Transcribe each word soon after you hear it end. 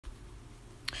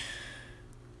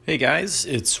Hey guys,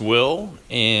 it's Will,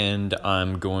 and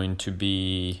I'm going to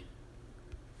be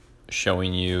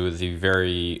showing you the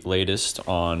very latest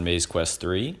on MazeQuest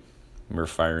 3. We're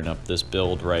firing up this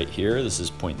build right here. This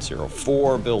is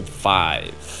 0.04, build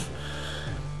 5.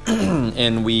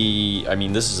 And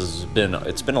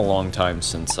it's been a long time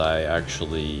since I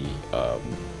actually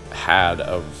had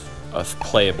a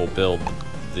playable build.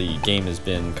 The game has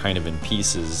been kind of in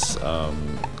pieces,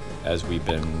 as we've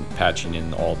been patching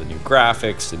in all the new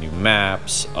graphics, the new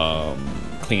maps,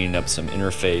 cleaning up some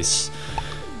interface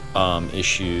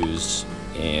issues,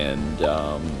 and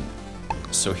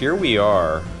so here we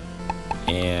are,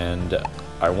 and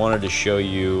I wanted to show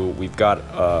you, we've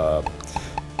got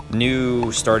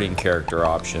new starting character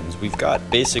options. We've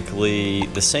got basically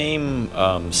the same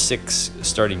 6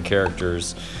 starting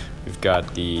characters. We've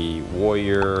got the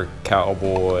warrior,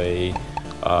 cowboy,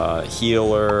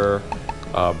 healer,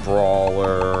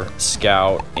 brawler,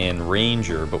 scout, and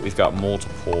ranger, but we've got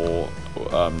multiple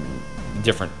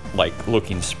different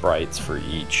looking sprites for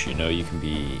each. You know, you can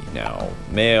be now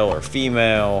male or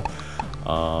female.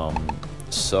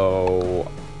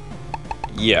 So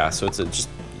yeah, so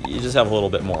you just have a little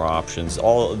bit more options.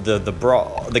 All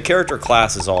the character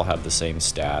classes all have the same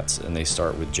stats, and they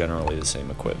start with generally the same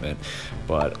equipment,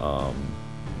 but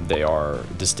they are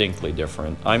distinctly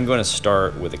different. I'm going to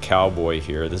start with a cowboy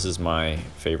here. This is my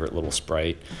favorite little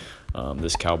sprite,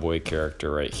 this cowboy character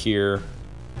right here.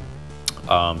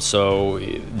 So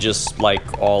just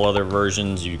like all other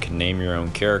versions, you can name your own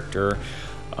character.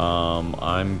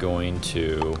 I'm going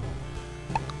to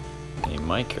name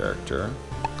my character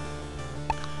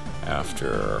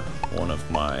after one of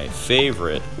my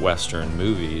favorite Western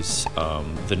movies,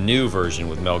 the new version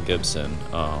with Mel Gibson.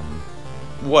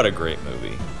 What a great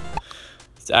movie.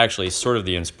 It's actually sort of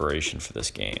the inspiration for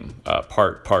this game,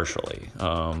 partially.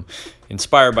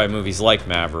 Inspired by movies like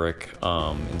Maverick,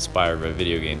 inspired by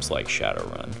video games like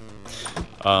Shadowrun.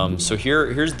 So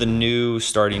here's the new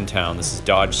starting town. This is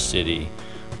Dodge City.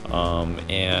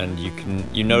 And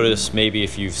you notice, maybe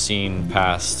if you've seen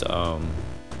past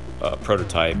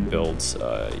prototype builds,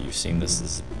 you've seen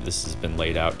this has been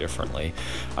laid out differently.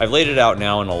 I've laid it out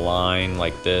now in a line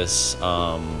like this.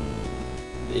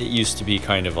 It used to be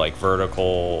kind of like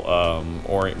vertically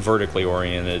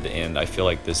oriented, and I feel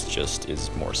like this just is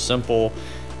more simple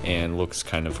and looks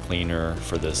kind of cleaner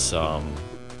for this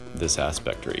this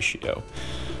aspect ratio.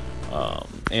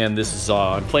 And this is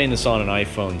I'm playing this on an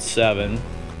iPhone 7.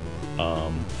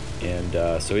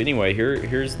 So anyway,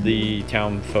 here's the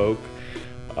town folk.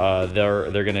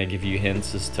 They're gonna give you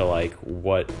hints as to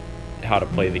how to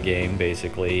play the game,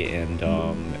 basically, and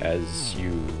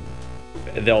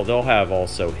they'll have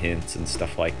also hints and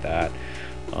stuff like that,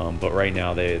 but right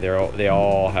now they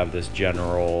all have this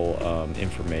general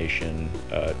information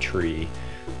tree,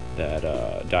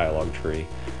 that dialogue tree.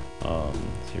 So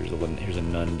here's a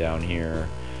nun down here.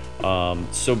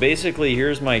 So basically,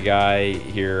 here's my guy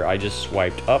here. I just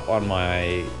swiped up on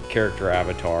my character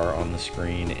avatar on the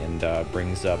screen, and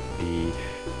brings up the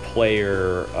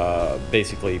player,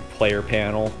 basically player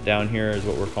panel down here is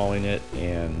what we're calling it,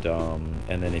 and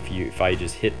then if I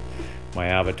just hit my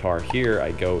avatar here,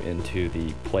 I go into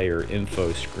the player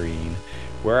info screen,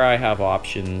 where I have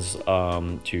options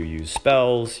to use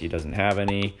spells. He doesn't have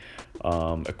any.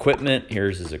 Equipment,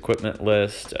 here's his equipment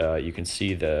list. You can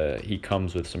see he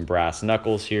comes with some brass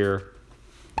knuckles here.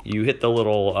 You hit the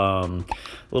little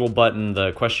button,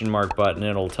 the question mark button,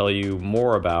 it'll tell you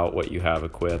more about what you have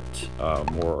equipped,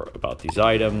 more about these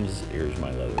items. Here's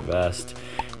my leather vest,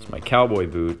 here's my cowboy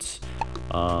boots,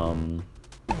 and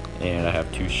I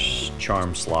have 2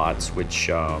 charm slots, which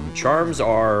charms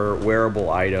are wearable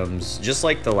items, just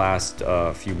like the last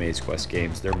few MazeQuest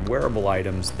games. They're wearable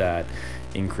items that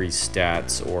increase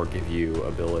stats or give you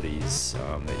abilities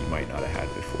that you might not have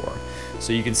had before.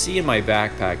 So you can see in my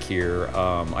backpack here,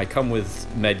 I come with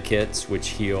med kits, which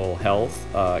heal health,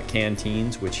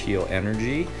 canteens, which heal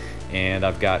energy, and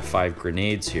I've got 5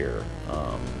 grenades here,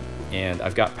 and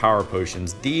I've got power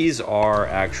potions. These are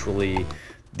a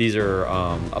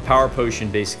power potion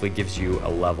basically gives you a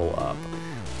level up,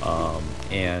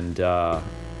 and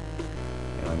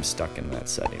I'm stuck in that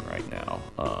setting right now.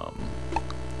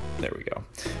 There we go.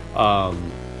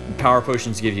 Power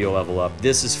potions give you a level up.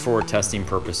 This is for testing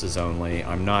purposes only.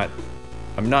 I'm not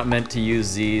meant to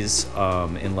use these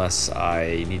unless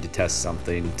I need to test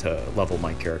something to level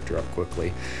my character up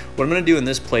quickly. What I'm going to do in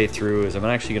this playthrough is I'm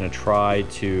actually going to try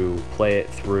to play it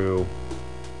through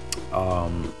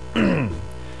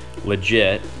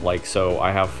legit. So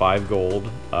I have 5 gold.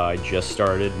 I just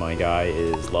started. My guy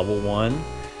is level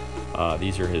 1.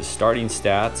 These are his starting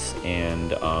stats,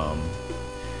 and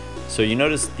So you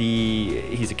notice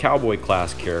he's a cowboy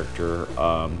class character.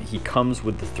 He comes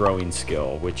with the throwing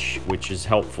skill, which is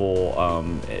helpful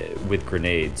with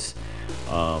grenades.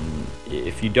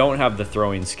 If you don't have the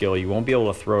throwing skill, you won't be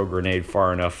able to throw a grenade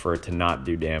far enough for it to not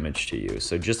do damage to you.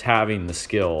 So just having the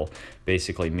skill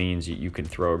basically means you can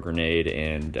throw a grenade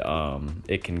and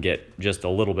it can get just a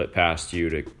little bit past you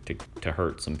to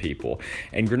hurt some people.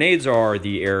 And grenades are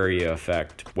the area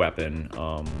effect weapon,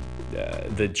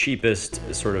 the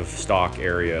cheapest sort of stock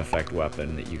area effect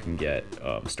weapon that you can get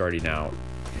starting out.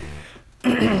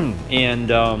 And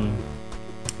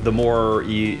the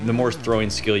more throwing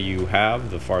skill you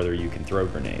have, the farther you can throw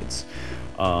grenades.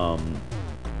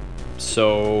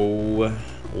 So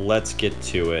let's get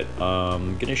to it.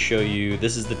 I'm gonna show you,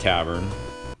 this is the tavern.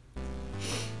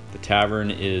 The tavern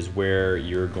is where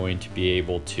you're going to be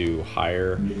able to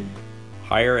hire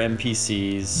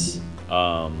NPCs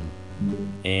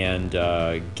and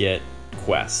get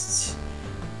quests.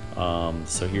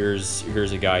 So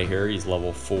here's a guy here, he's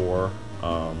level 4.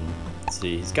 Let's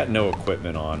see, he's got no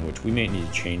equipment on, which we may need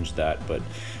to change that, but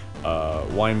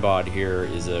Winebod here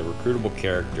is a recruitable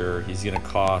character. He's gonna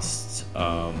cost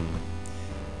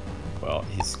well,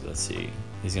 let's see,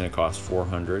 he's gonna cost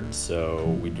 400, so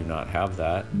we do not have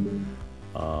that.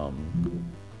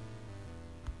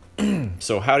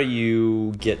 So how do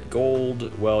you get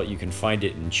gold? Well, you can find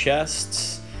it in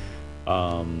chests.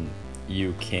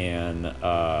 You can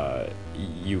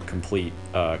you complete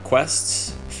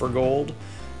quests for gold.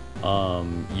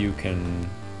 You can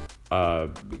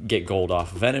get gold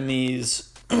off of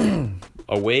enemies.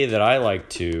 A way that I like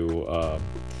to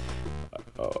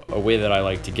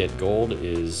get gold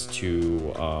is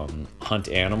to hunt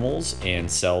animals and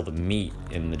sell the meat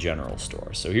in the general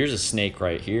store. So here's a snake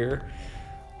right here.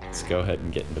 Let's go ahead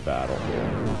and get into battle here.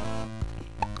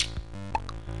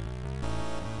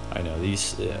 I know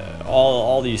these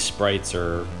all these sprites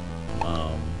are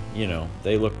you know,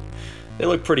 they look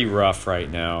pretty rough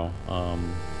right now,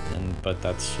 but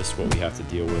that's just what we have to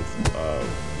deal with.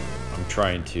 I'm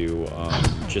trying to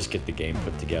just get the game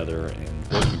put together and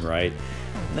working right,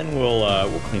 and then we'll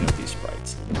clean up these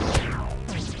sprites.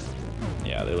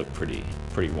 Yeah, they look pretty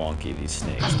wonky, these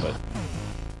snakes, but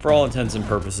for all intents and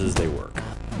purposes, they work.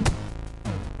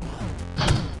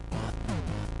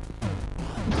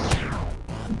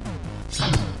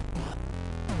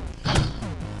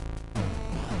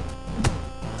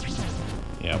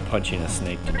 Yeah, punching a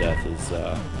snake to death is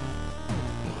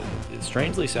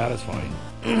strangely satisfying.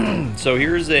 So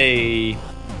here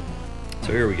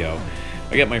we go.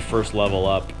 I get my first level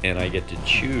up and I get to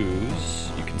choose.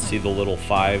 You can see the little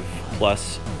 5+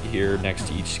 here next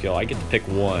to each skill. I get to pick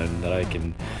one that I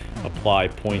can apply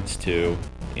points to,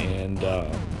 and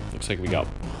looks like we got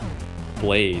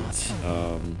blades.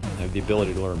 I have the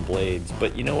ability to learn blades,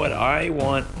 but you know what? I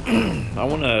want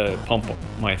to pump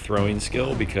my throwing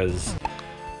skill because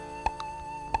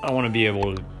I want to be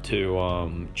able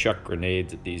to chuck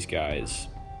grenades at these guys.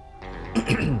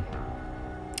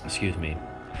 Excuse me.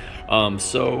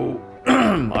 So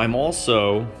I'm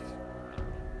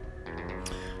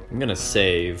gonna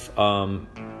save, and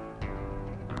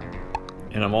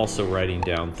I'm also writing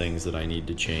down things that I need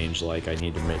to change, like I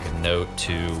need to make a note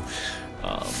to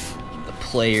the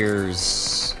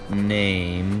players'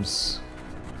 names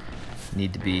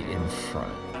need to be in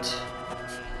front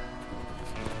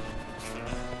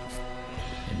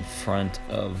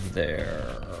of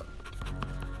their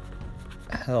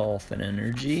health and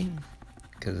energy,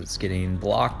 because it's getting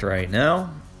blocked right now.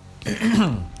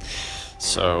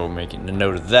 So making a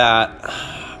note of that.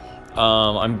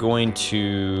 I'm going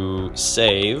to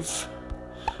save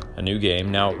a new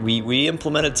game. Now we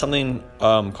implemented something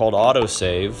called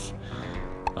autosave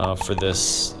for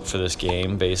this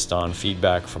game based on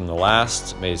feedback from the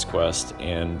last MazeQuest,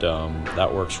 and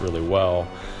that works really well.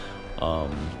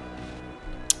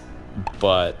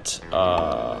 But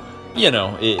you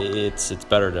know, it's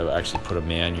better to actually put a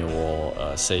manual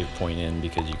save point in,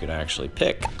 because you can actually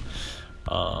pick.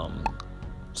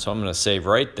 So I'm going to save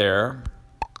right there,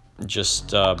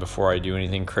 just before I do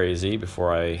anything crazy,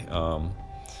 before I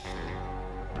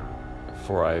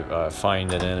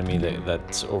find an enemy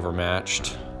that's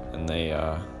overmatched and they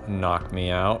knock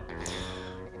me out.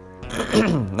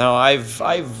 Now I've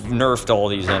nerfed all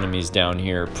these enemies down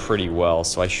here pretty well,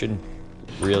 so I shouldn't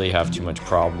really have too much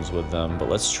problems with them. But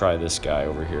let's try this guy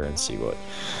over here and see what.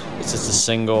 It's just a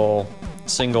single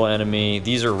enemy.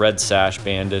 These are red sash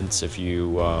bandits. If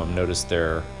you notice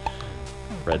their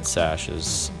red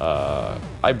sashes,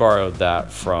 I borrowed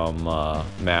that from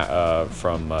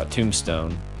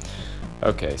Tombstone.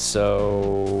 Okay,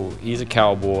 so he's a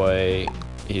cowboy.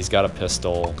 He's got a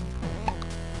pistol,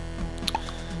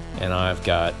 and I've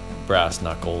got brass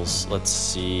knuckles. Let's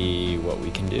see what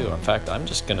we can do. In fact, I'm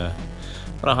gonna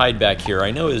hide back here.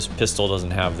 I know his pistol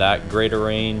doesn't have that great a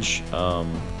range. What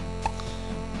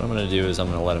I'm gonna do is I'm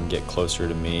gonna let him get closer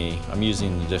to me. I'm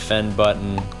using the defend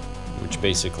button, which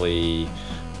basically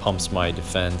pumps my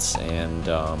defense, and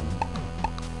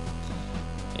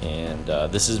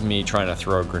this is me trying to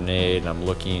throw a grenade, and I'm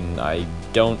looking. I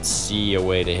don't see a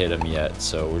way to hit him yet,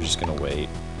 so we're just gonna wait.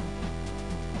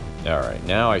 Alright,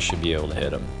 now I should be able to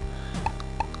hit him.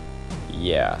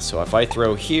 Yeah, so if I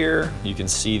throw here, you can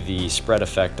see the spread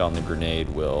effect on the grenade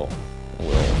will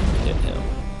hit him.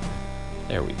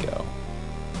 There we go.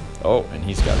 Oh, and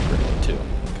he's got a grenade too.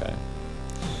 Okay.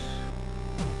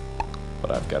 But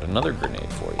I've got another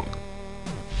grenade for you.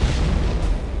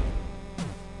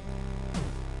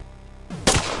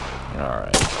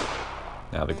 Alright.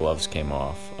 Now the gloves came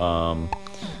off.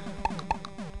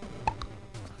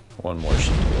 One more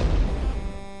should do it.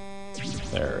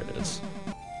 There it is.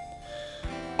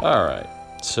 Alright.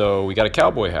 So we got a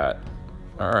cowboy hat.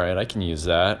 Alright, I can use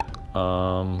that.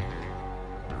 I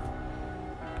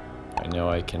know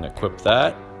I can equip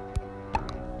that.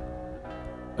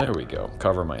 There we go.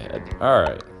 Cover my head.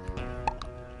 Alright.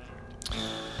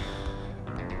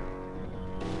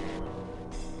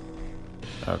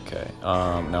 Okay.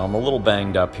 Now I'm a little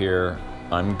banged up here.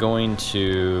 I'm going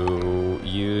to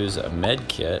use a med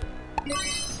kit.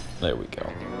 There we go.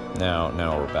 Now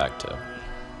we're back to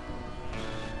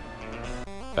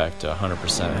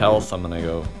 100% health. I'm gonna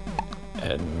go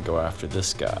ahead and go after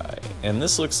this guy. And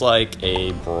this looks like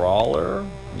a brawler.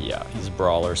 Yeah, he's a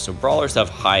brawler. So brawlers have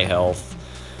high health.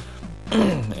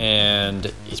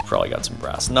 And he's probably got some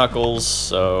brass knuckles.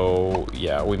 So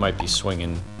yeah, we might be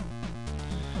swinging.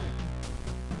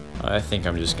 I think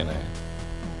we're just gonna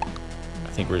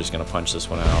punch this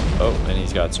one out. Oh, and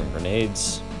he's got some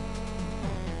grenades.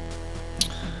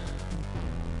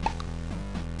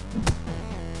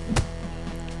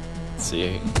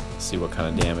 See what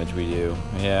kind of damage we do.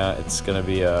 Yeah, it's gonna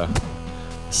be a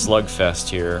slugfest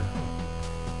here.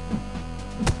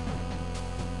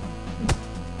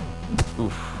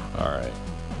 Oof. All right.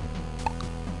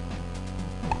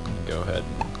 Go ahead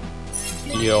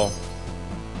and heal.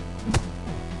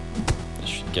 This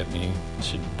should get me.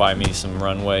 Should buy me some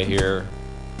runway here.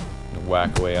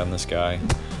 Whack away on this guy.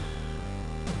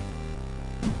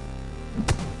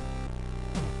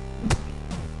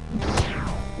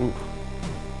 Ooh.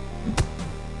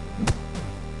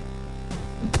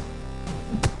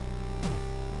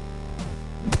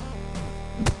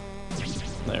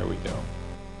 There we go.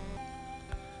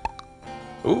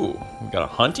 Ooh, we got a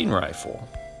hunting rifle.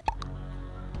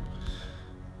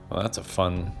 Well, that's a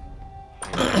fun.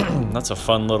 That's a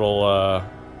fun little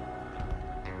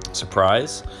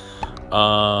surprise.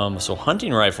 So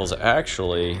hunting rifles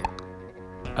actually.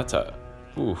 That's a.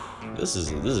 Ooh, this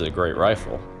is a great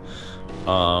rifle.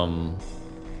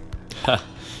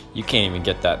 You can't even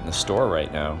get that in the store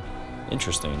right now.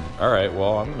 Interesting. All right,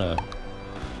 well I'm gonna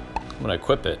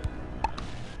equip it.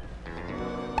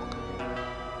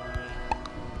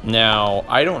 Now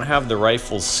I don't have the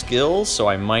rifle's skills, so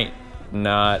I might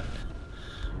not.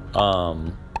 I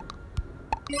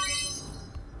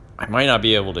might not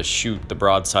be able to shoot the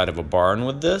broadside of a barn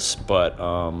with this, but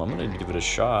I'm gonna give it a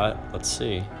shot. Let's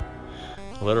see.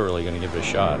 Literally gonna give it a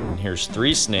shot. And here's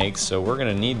 3 snakes, so we're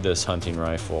gonna need this hunting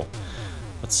rifle.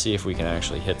 Let's see if we can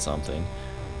actually hit something.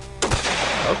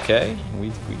 Okay,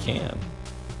 we can.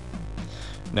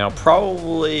 Now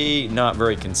probably not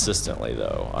very consistently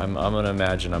though. I'm gonna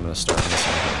imagine I'm gonna start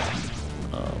missing here.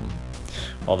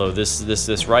 Although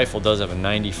this rifle does have a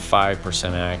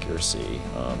 95% accuracy.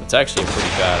 It's actually a pretty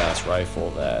badass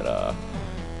rifle that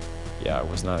yeah, I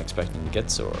was not expecting to get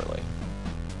so early.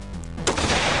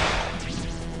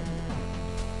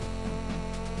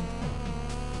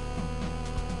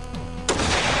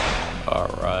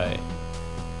 Alright.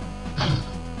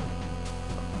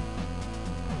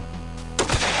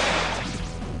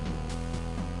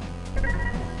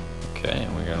 Okay,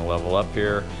 and we're gonna level up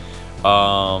here.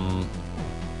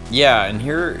 Yeah, and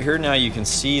here now you can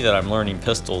see that I'm learning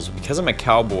pistols. Because I'm a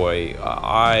cowboy,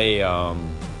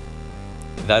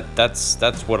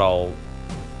 that's what I'll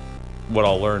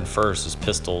learn first is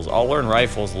pistols. I'll learn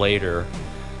rifles later.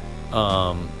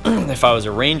 If I was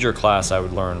a ranger class, I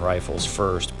would learn rifles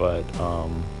first, but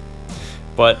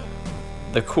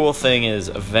the cool thing is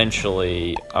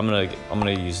eventually I'm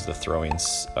gonna use the throwing,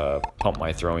 pump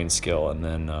my throwing skill, and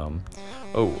then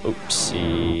oh,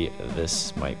 oopsie,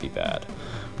 this might be bad.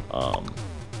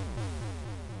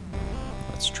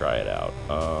 Let's try it out.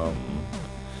 I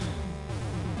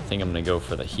think I'm gonna go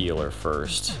for the healer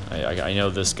first. I know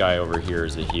this guy over here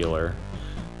is a healer.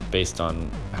 based on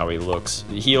how he looks.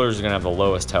 The healers are gonna have the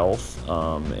lowest health,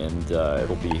 and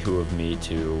it'll behoove me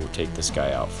to take this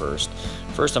guy out first.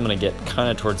 First, I'm gonna get kind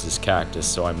of towards this cactus,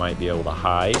 so I might be able to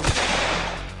hide.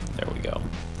 There we go.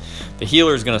 The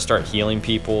healer is gonna start healing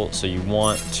people, so you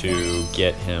want to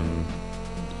get him.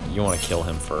 You want to kill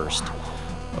him first.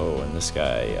 Oh, and this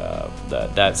guy,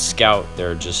 that scout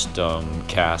there just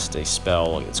cast a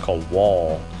spell. It's called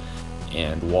Wall,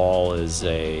 and Wall is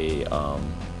a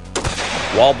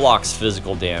Wall blocks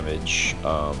physical damage,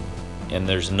 and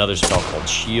there's another spell called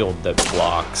Shield that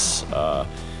blocks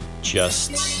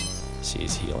see,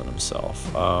 he's healing himself,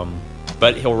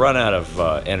 but he'll run out of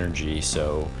energy,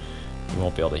 so he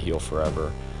won't be able to heal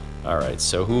forever. Alright,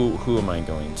 so who am I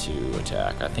going to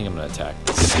attack? I think I'm going to attack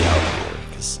the scout here,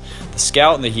 because the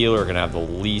scout and the healer are going to have the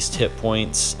least hit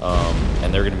points,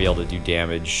 and they're going to be able to do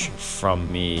damage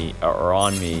from me, or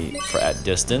on me, at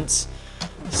distance.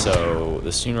 So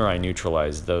the sooner I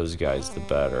neutralize those guys, the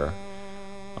better.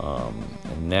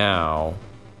 And now,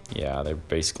 yeah, they're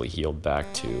basically healed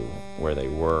back to where they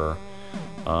were.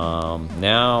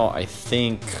 Now I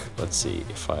think, let's see,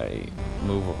 if I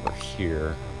move over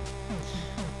here,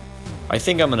 I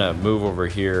think I'm gonna move over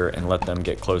here and let them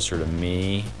get closer to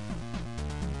me,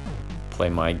 play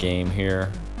my game here,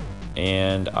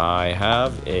 and I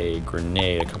have a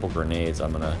grenade, a couple grenades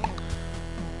I'm gonna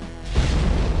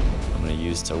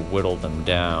use to whittle them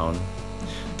down.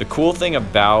 The cool thing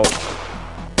about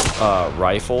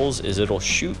rifles is it'll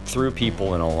shoot through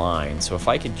people in a line, so if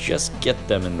I could just get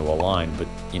them into a line, but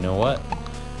you know what?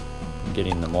 I'm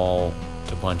getting them all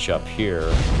to bunch up here,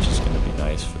 which is gonna be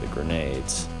nice for the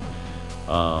grenades.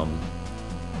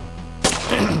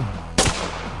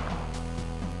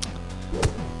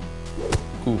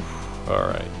 Oof,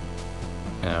 alright.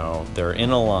 Now, they're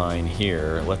in a line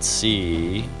here. Let's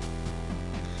see.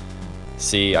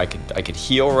 See, I could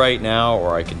heal right now,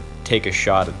 or I could take a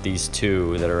shot at these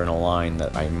two that are in a line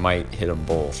that I might hit them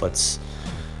both. Let's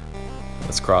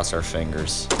cross our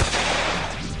fingers.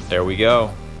 There we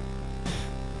go.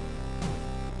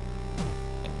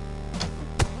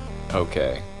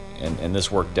 Okay. And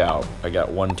this worked out. I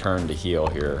got one turn to heal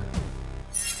here.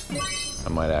 I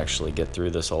might actually get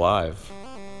through this alive.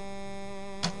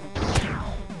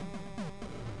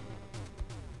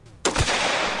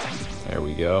 There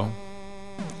we go.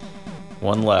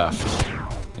 One left.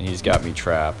 And he's got me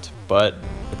trapped. But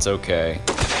it's okay.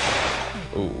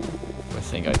 Ooh, I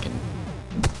think I can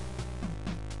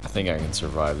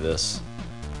survive this.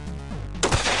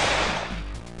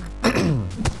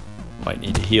 Might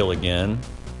need to heal again.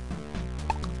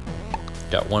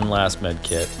 Got one last med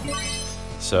kit,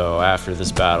 so after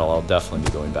this battle I'll definitely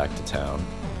be going back to town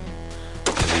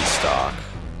to restock.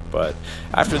 But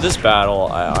after this battle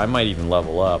I might even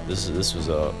level up. There's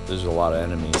a lot of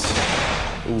enemies.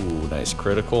 Ooh, nice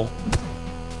critical.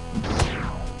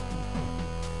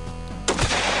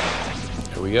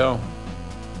 Here we go.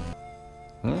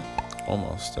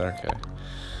 Almost. Okay.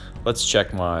 Let's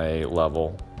check my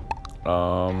level.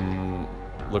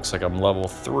 Looks like I'm level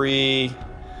 3.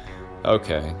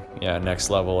 Okay, yeah, next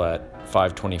level at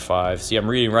 525. See, I'm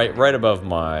reading right above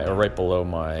my, or right below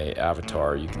my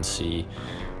avatar. You can see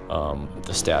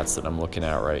the stats that I'm looking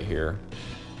at right here.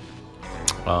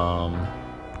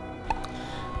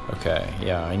 Okay,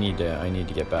 yeah, I need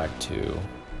to get back to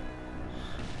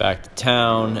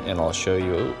town, and I'll show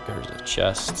you. Oh, there's a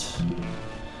chest.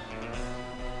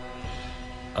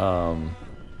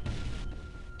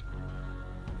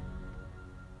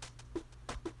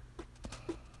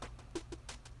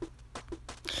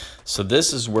 So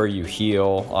this is where you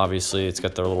heal. Obviously, it's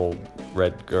got the little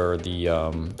red, or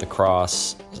the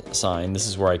cross sign. This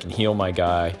is where I can heal my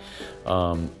guy.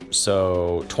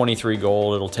 So 23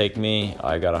 gold it'll take me.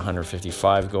 I got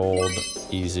 155 gold,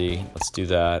 easy. Let's do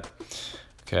that.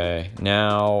 Okay,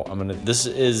 now this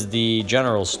is the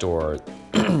general store.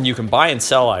 You can buy and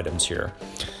sell items here.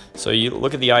 So you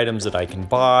look at the items that I can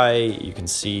buy. You can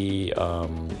see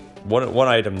one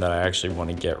item that I actually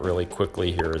want to get really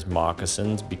quickly here is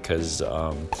moccasins, because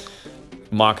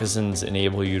moccasins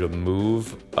enable you to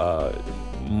move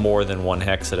more than 1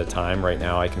 hex at a time. Right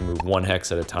now I can move 1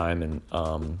 hex at a time, and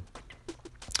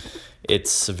it's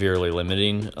severely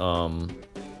limiting. I'm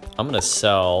gonna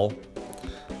sell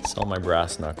my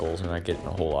brass knuckles. I'm not getting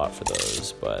a whole lot for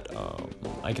those, but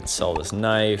I could sell this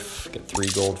knife, get 3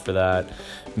 gold for that.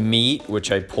 Meat,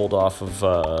 which I pulled off of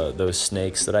those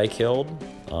snakes that I killed.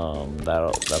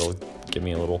 That'll give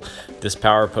me a little. This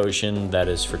power potion, that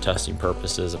is for testing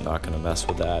purposes. I'm not going to mess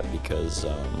with that because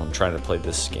I'm trying to play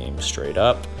this game straight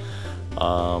up.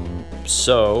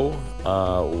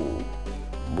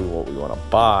 what we want to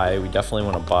buy. We definitely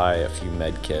want to buy a few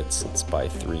med kits. Let's buy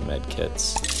 3 med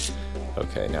kits.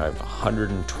 Okay, now I have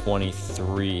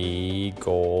 123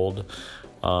 gold.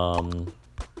 Let's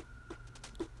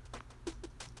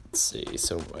see.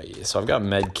 So I've got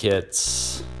med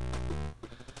kits.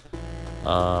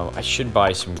 I should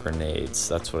buy some grenades.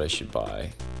 That's what I should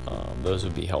buy. Those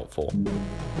would be helpful.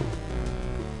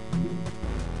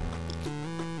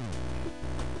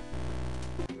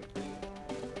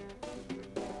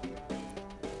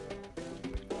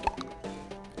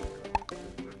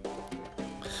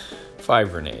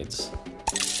 Five grenades.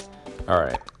 All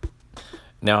right.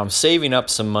 Now I'm saving up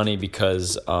some money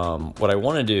because what I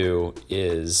want to do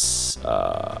is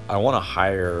I want to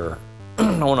hire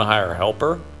a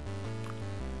helper.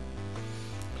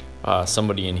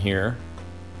 Somebody in here.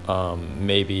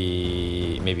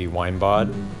 Maybe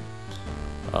Winebod.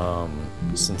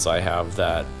 Since I have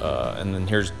that, and then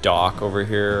here's Doc over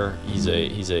here. He's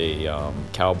a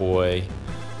cowboy.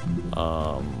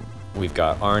 We've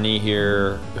got Arnie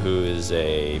here, who is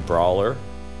a brawler.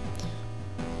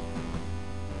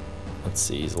 Let's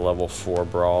see, he's a level 4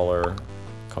 brawler.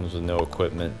 Comes with no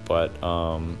equipment, but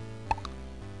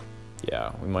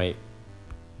yeah, we might.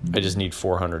 I just need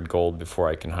 400 gold before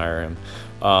I can hire him.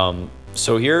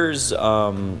 So here's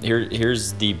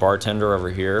the bartender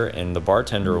over here, and the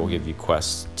bartender will give you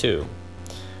quests too.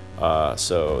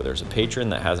 So there's a patron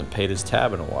that hasn't paid his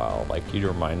tab in a while. I'd like you to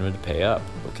remind him to pay up.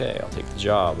 Okay, I'll take the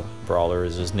job. Brawler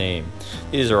is his name.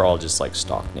 These are all just like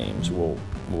stock names. We'll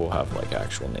have like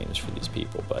actual names for these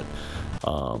people, but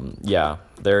yeah,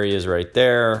 there he is right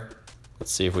there.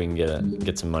 Let's see if we can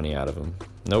get some money out of him.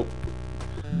 Nope.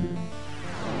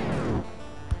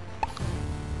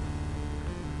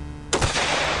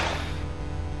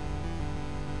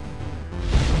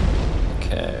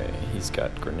 Okay, he's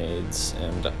got grenades,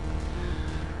 and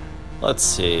let's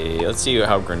see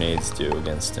how grenades do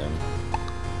against him.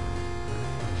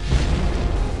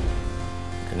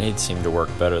 Grenades seem to work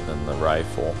better than the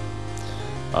rifle.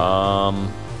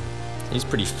 He's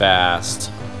pretty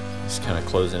fast. He's kind of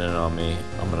closing in on me.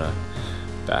 I'm gonna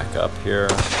back up here,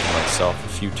 give myself a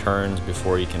few turns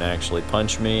before he can actually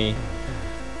punch me.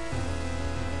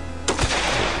 Take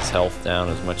his health down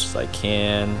as much as I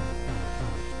can.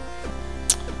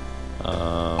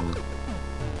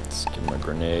 Let's give him a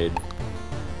grenade.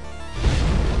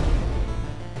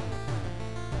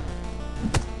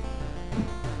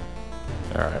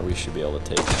 Alright, we should be able to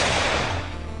take him.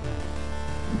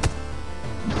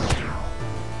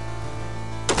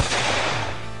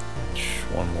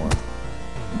 One more.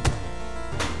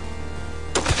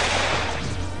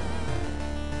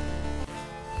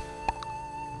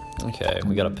 Okay,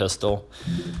 we got a pistol.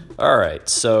 Alright,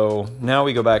 so now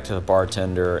we go back to the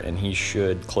bartender, and he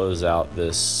should close out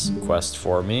this quest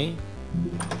for me.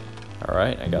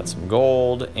 Alright, I got some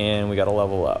gold, and we got to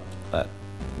level up.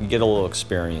 You get a little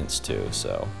experience too,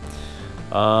 so.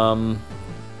 So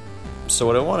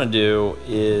what I want to do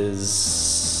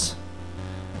is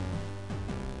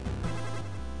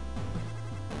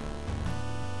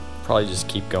probably just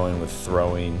keep going with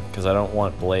throwing, because I don't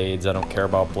want blades. I don't care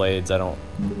about blades. I don't.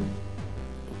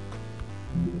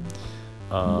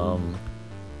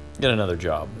 Get another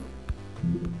job.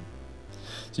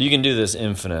 So you can do this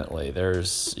infinitely.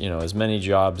 There's, you know, as many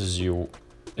jobs as you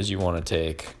want to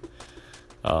take.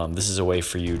 This is a way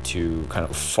for you to kind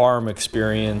of farm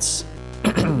experience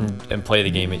and play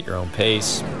the game at your own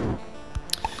pace.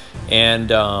 And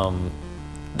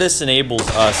this enables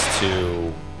us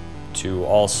to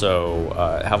also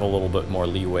have a little bit more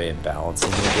leeway in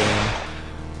balancing the game,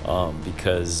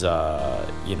 because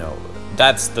you know,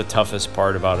 that's the toughest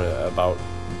part about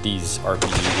these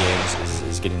RPG games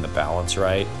is getting the balance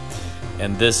right.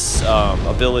 And this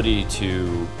ability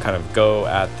to kind of go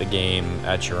at the game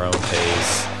at your own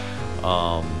pace,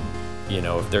 you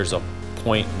know, if there's a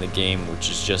point in the game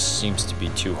which just seems to be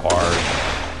too hard,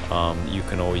 you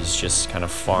can always just kind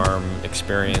of farm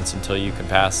experience until you can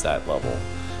pass that level.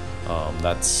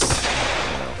 That's, you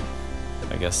know,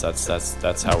 I guess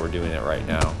that's how we're doing it right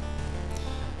now.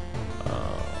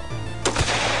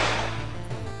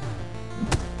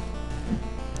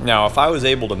 Now, if I was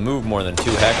able to move more than 2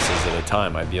 hexes at a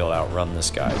time, I'd be able to outrun this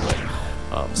guy,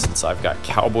 but since I've got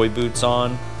cowboy boots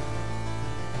on,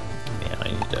 man,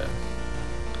 I need to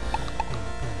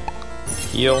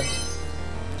heal.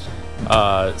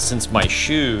 Since my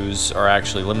shoes are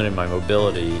actually limiting my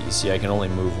mobility, you see I can only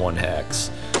move 1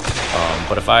 hex.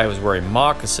 But if I was wearing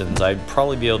moccasins, I'd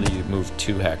probably be able to move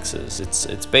 2 hexes.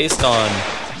 It's based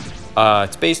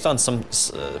on some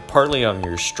partly on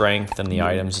your strength and the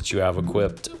items that you have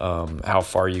equipped, how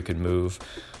far you can move.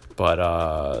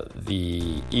 But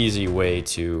the easy way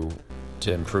to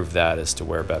improve that is to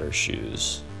wear better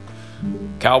shoes.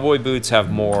 Cowboy boots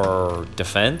have more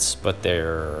defense, but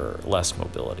they're less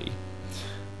mobility.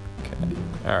 Okay.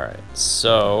 All right,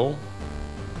 so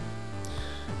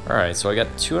I got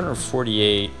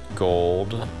 248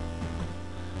 gold.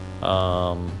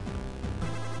 I'm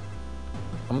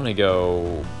gonna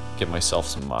go get myself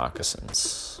some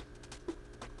moccasins.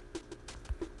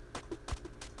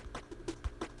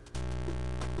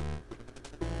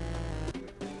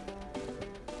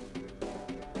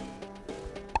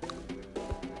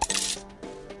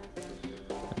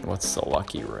 What's the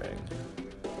lucky ring?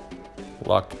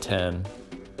 Luck 10.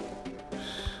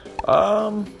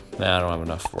 Nah, I don't have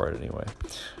enough for it anyway.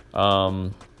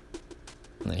 I'm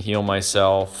gonna heal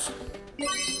myself.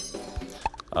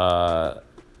 We're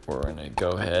gonna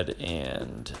go ahead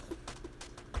and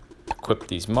equip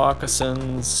these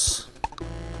moccasins.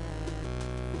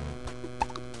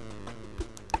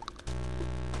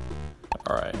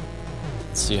 All right,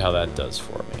 let's see how that does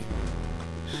for me.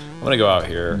 I'm gonna go out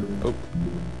here. Oh.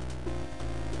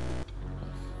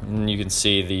 And you can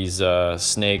see these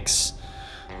snakes,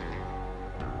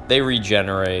 they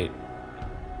regenerate.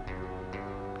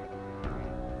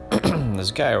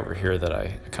 There's a guy over here that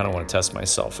I kind of want to test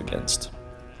myself against.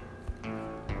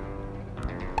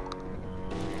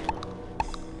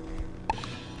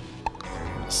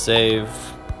 Save.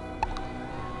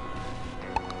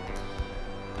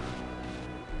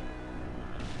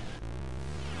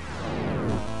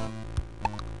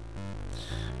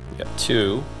 We got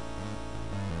 2.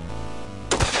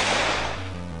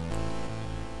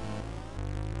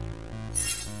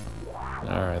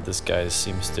 Alright, this guy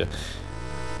seems to...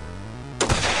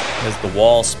 has the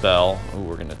wall spell. Ooh,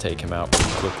 we're gonna take him out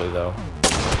pretty quickly though.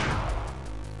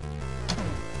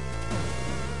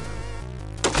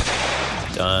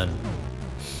 Done.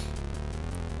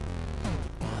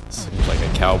 Seems like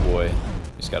a cowboy.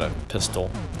 He's got a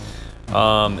pistol.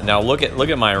 Now look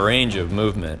at my range of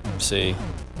movement. See?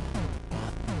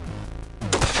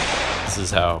 This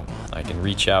is how I can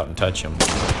reach out and touch him.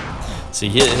 See,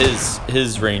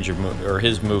 his range of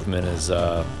his movement is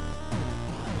or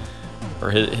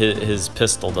his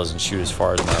pistol doesn't shoot as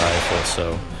far as my rifle,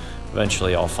 so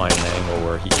eventually I'll find an angle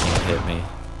where he can't hit me.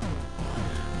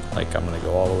 Like, I'm gonna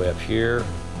go all the way up here.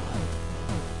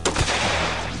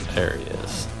 There he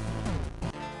is.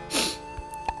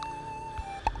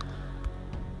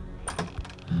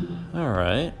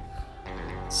 Alright.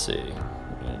 Let's see.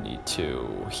 We're gonna need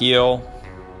to heal.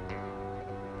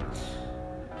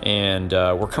 And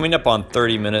we're coming up on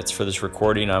 30 minutes for this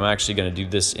recording. I'm actually going to do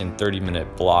this in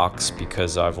 30-minute blocks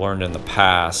because I've learned in the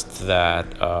past that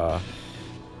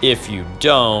if you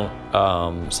don't,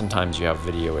 sometimes you have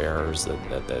video errors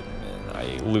that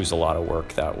I lose a lot of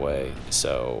work that way.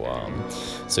 So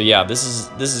yeah, this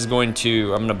is going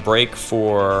to, I'm going to break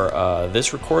for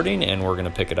this recording, and we're going to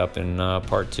pick it up in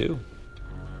part 2.